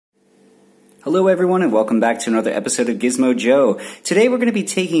Hello everyone and welcome back to another episode of Gizmo Joe. Today we're going to be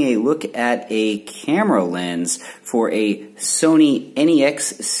taking a look at a camera lens for a Sony NEX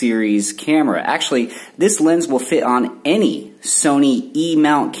series camera. Actually, this lens will fit on any Sony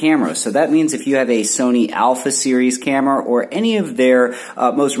E-Mount camera. So that means if you have a Sony Alpha series camera or any of their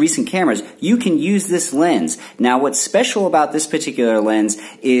most recent cameras, you can use this lens. Now what's special about this particular lens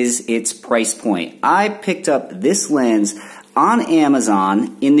is its price point. I picked up this lens on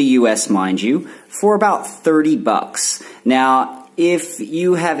Amazon, in the US mind you, for about 30 bucks. Now, if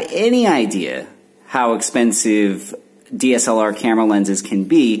you have any idea how expensive DSLR camera lenses can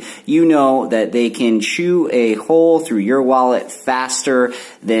be, you know that they can chew a hole through your wallet faster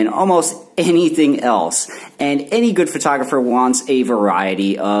than almost anything else. And any good photographer wants a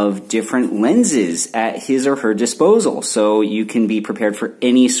variety of different lenses at his or her disposal, so you can be prepared for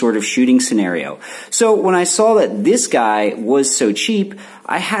any sort of shooting scenario. So when I saw that this guy was so cheap,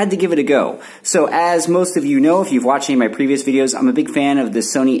 I had to give it a go. So as most of you know, if you've watched any of my previous videos, I'm a big fan of the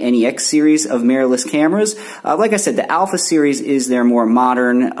Sony NEX series of mirrorless cameras. Like I said, the Alpha series is their more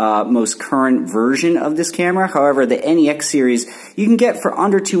modern, most current version of this camera. However, the NEX series you can get for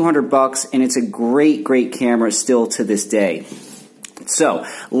under 200 bucks, and it's a great, great camera still to this day. So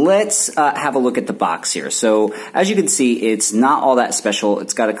let's have a look at the box here. So as you can see, it's not all that special.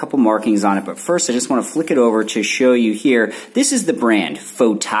 It's got a couple markings on it, but first I just want to flick it over to show you here. This is the brand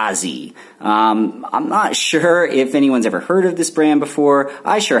Fotasy. I'm not sure if anyone's ever heard of this brand before.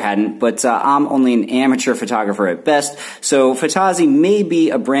 I sure hadn't, but I'm only an amateur photographer at best. So Fotasy may be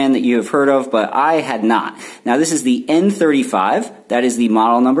a brand that you have heard of, but I had not. Now this is the N35. That is the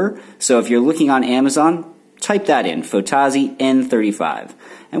model number. So if you're looking on Amazon, type that in, Fotasy N35.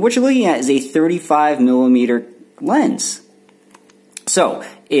 And what you're looking at is a 35mm lens. So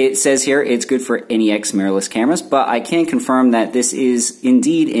it says here it's good for NEX mirrorless cameras, but I can confirm that this is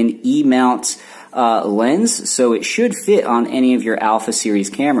indeed an E-Mount lens, so it should fit on any of your Alpha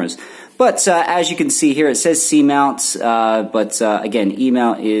series cameras. But as you can see here, it says C-Mount, but again,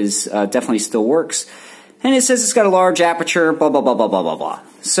 E-Mount is definitely still works. And it says it's got a large aperture, blah, blah, blah, blah, blah, blah, blah.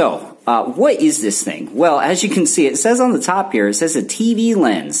 So, what is this thing? Well, as you can see, it says on the top here, it says a TV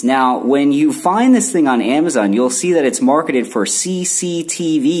lens. Now, when you find this thing on Amazon, you'll see that it's marketed for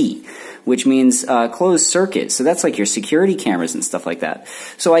CCTV, which means closed circuit. So that's like your security cameras and stuff like that.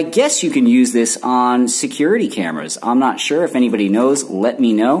 So I guess you can use this on security cameras. I'm not sure. If anybody knows, let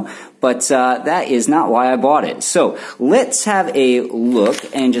me know. But that is not why I bought it. So let's have a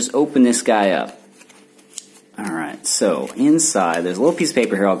look and just open this guy up. Alright, so inside, there's a little piece of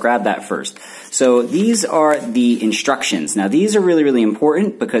paper here. I'll grab that first. So these are the instructions. Now these are really, really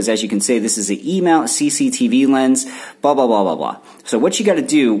important because as you can see, this is an E-Mount CCTV lens, blah, blah, blah, blah, blah. So what you got to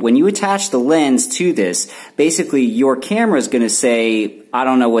do, when you attach the lens to this, basically your camera is going to say, I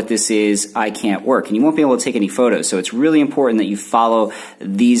don't know what this is, I can't work. And you won't be able to take any photos. So it's really important that you follow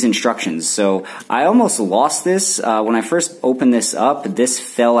these instructions. So I almost lost this. When I first opened this up, this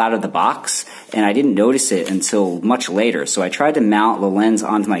fell out of the box and I didn't notice it until much later. So I tried to mount the lens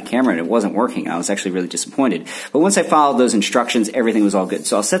onto my camera and it wasn't working. I was actually really disappointed. But once I followed those instructions, everything was all good.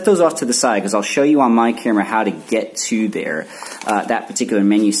 So I'll set those off to the side because I'll show you on my camera how to get to there, that particular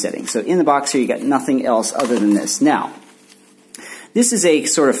menu setting. So in the box here, you got nothing else other than this. Now, this is a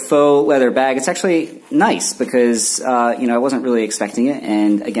sort of faux leather bag. It's actually nice because, you know, I wasn't really expecting it.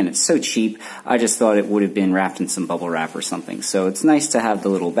 And again, it's so cheap. I just thought it would have been wrapped in some bubble wrap or something. So it's nice to have the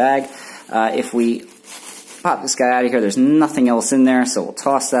little bag. If we pop this guy out of here, there's nothing else in there. So we'll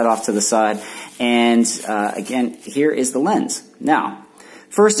toss that off to the side. And again, here is the lens. Now,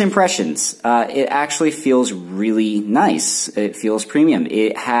 first impressions, it actually feels really nice. It feels premium.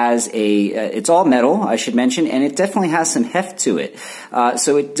 It has it's all metal, I should mention, and it definitely has some heft to it.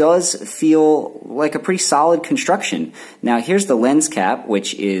 So it does feel like a pretty solid construction. Now here's the lens cap,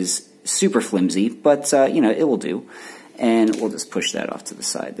 which is super flimsy, but you know, it will do. And we'll just push that off to the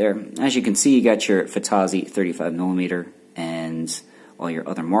side there. As you can see, you got your Fotasy 35mm and all your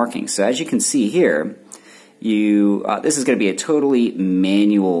other markings. So as you can see here, this is going to be a totally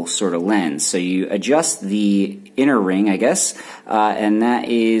manual sort of lens. So you adjust the inner ring, I guess, and that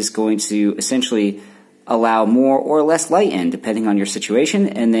is going to essentially allow more or less light in depending on your situation.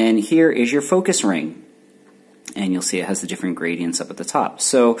 And then here is your focus ring. And you'll see it has the different gradients up at the top.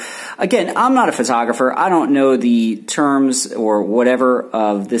 So again, I'm not a photographer. I don't know the terms or whatever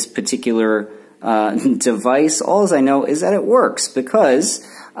of this particular device. All I know is that it works because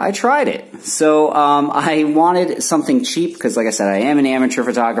I tried it. So I wanted something cheap because, like I said, I am an amateur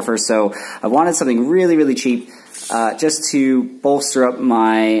photographer. So I wanted something really, really cheap just to bolster up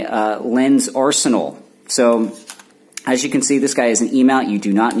my lens arsenal. So As you can see, this guy is an E-Mount. You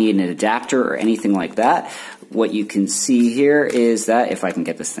do not need an adapter or anything like that. What you can see here is that, if I can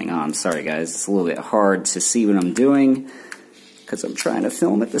get this thing on, sorry guys, it's a little bit hard to see what I'm doing because I'm trying to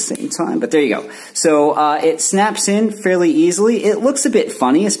film at the same time, but there you go. So it snaps in fairly easily. It looks a bit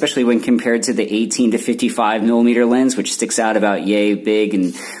funny, especially when compared to the 18 to 55 millimeter lens, which sticks out about yay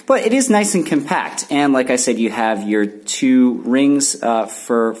big, but it is nice and compact. And like I said, you have your two rings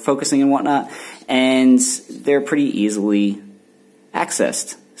for focusing and whatnot, and they're pretty easily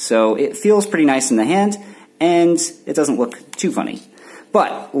accessed. So it feels pretty nice in the hand, and it doesn't look too funny.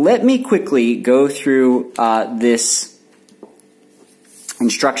 But let me quickly go through this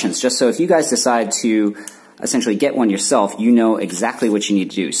instructions, just so if you guys decide to essentially get one yourself, you know exactly what you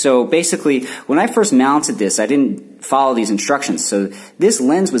need to do. So basically, when I first mounted this, I didn't follow these instructions. So this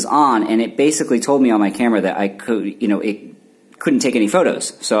lens was on, and it basically told me on my camera that I could, it couldn't take any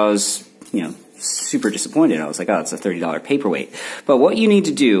photos. So I was, super disappointed. I was like, oh, it's a $30 paperweight. But what you need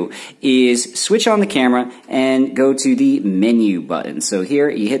to do is switch on the camera and go to the menu button. So here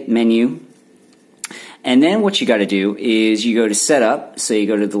you hit menu. And then what you got to do is you go to setup, so you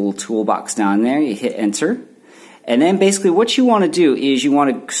go to the little toolbox down there, you hit enter, and then basically what you want to do is you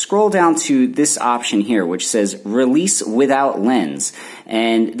want to scroll down to this option here, which says release without lens.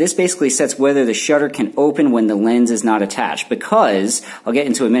 And this basically sets whether the shutter can open when the lens is not attached, because I'll get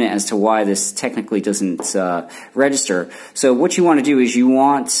into a minute as to why this technically doesn't register. So what you want to do is you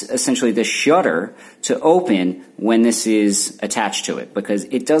want essentially the shutter to open when this is attached to it, because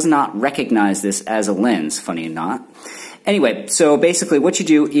it does not recognize this as a lens, funny or not. Anyway, so basically what you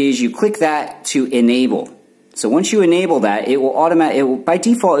do is you click that to enable. So once you enable that, it will by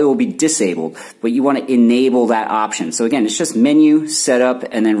default it will be disabled, but you want to enable that option. So again, it's just menu, setup,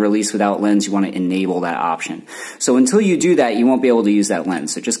 and then release without lens. You want to enable that option. So until you do that, you won't be able to use that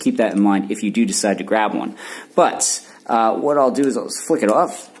lens. So just keep that in mind if you do decide to grab one. But what I'll do is I'll flick it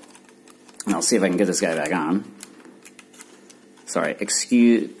off, and I'll see if I can get this guy back on. Sorry,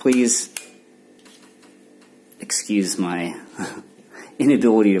 please excuse my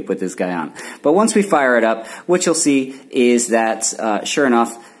inability to put this guy on. But once we fire it up, what you'll see is that, sure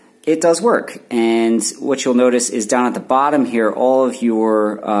enough, it does work. And what you'll notice is down at the bottom here, all of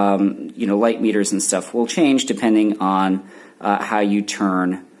your, light meters and stuff will change depending on how you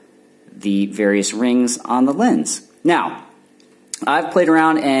turn the various rings on the lens. Now, I've played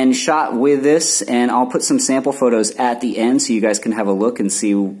around and shot with this, and I'll put some sample photos at the end so you guys can have a look and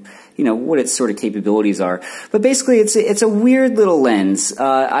see what its sort of capabilities are. But basically, it's a weird little lens.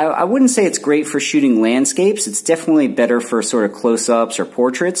 I wouldn't say it's great for shooting landscapes. It's definitely better for sort of close-ups or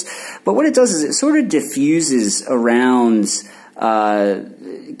portraits. But what it does is it sort of diffuses around,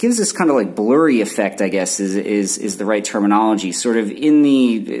 gives this kind of like blurry effect, I guess is the right terminology, sort of in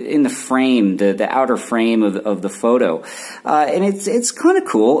the frame, the outer frame of the photo. And it's kind of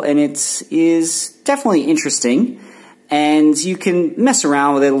cool, and it is definitely interesting. And you can mess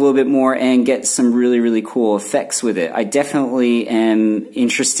around with it a little bit more and get some really, really cool effects with it. I definitely am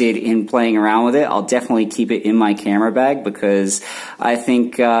interested in playing around with it. I'll definitely keep it in my camera bag because I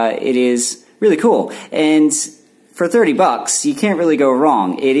think it is really cool. And for $30, you can't really go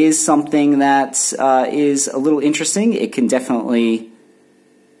wrong. It is something that is a little interesting. It can definitely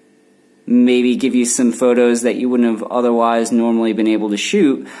maybe give you some photos that you wouldn't have otherwise normally been able to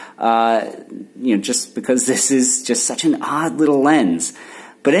shoot, just because this is just such an odd little lens.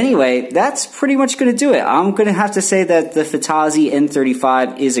 But anyway, that's pretty much going to do it. I'm going to have to say that the Fotasy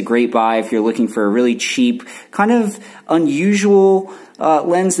N35 is a great buy if you're looking for a really cheap, kind of unusual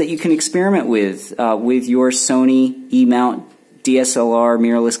lens that you can experiment with your Sony E-Mount DSLR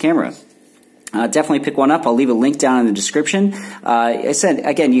mirrorless camera. Definitely pick one up. I'll leave a link down in the description. I said,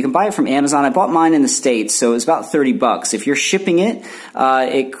 again, you can buy it from Amazon. I bought mine in the States, so it was about $30. If you're shipping it,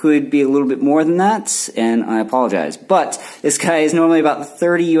 it could be a little bit more than that, and I apologize. But this guy is normally about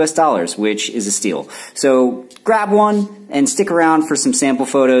 $30 US, which is a steal. So grab one and stick around for some sample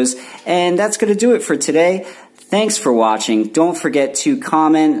photos. And that's going to do it for today. Thanks for watching. Don't forget to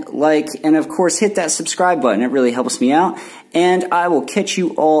comment, like, and of course hit that subscribe button. It really helps me out. And I will catch you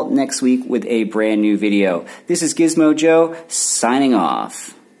all next week with a brand new video. This is Gizmo Joe, signing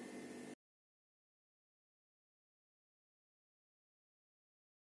off.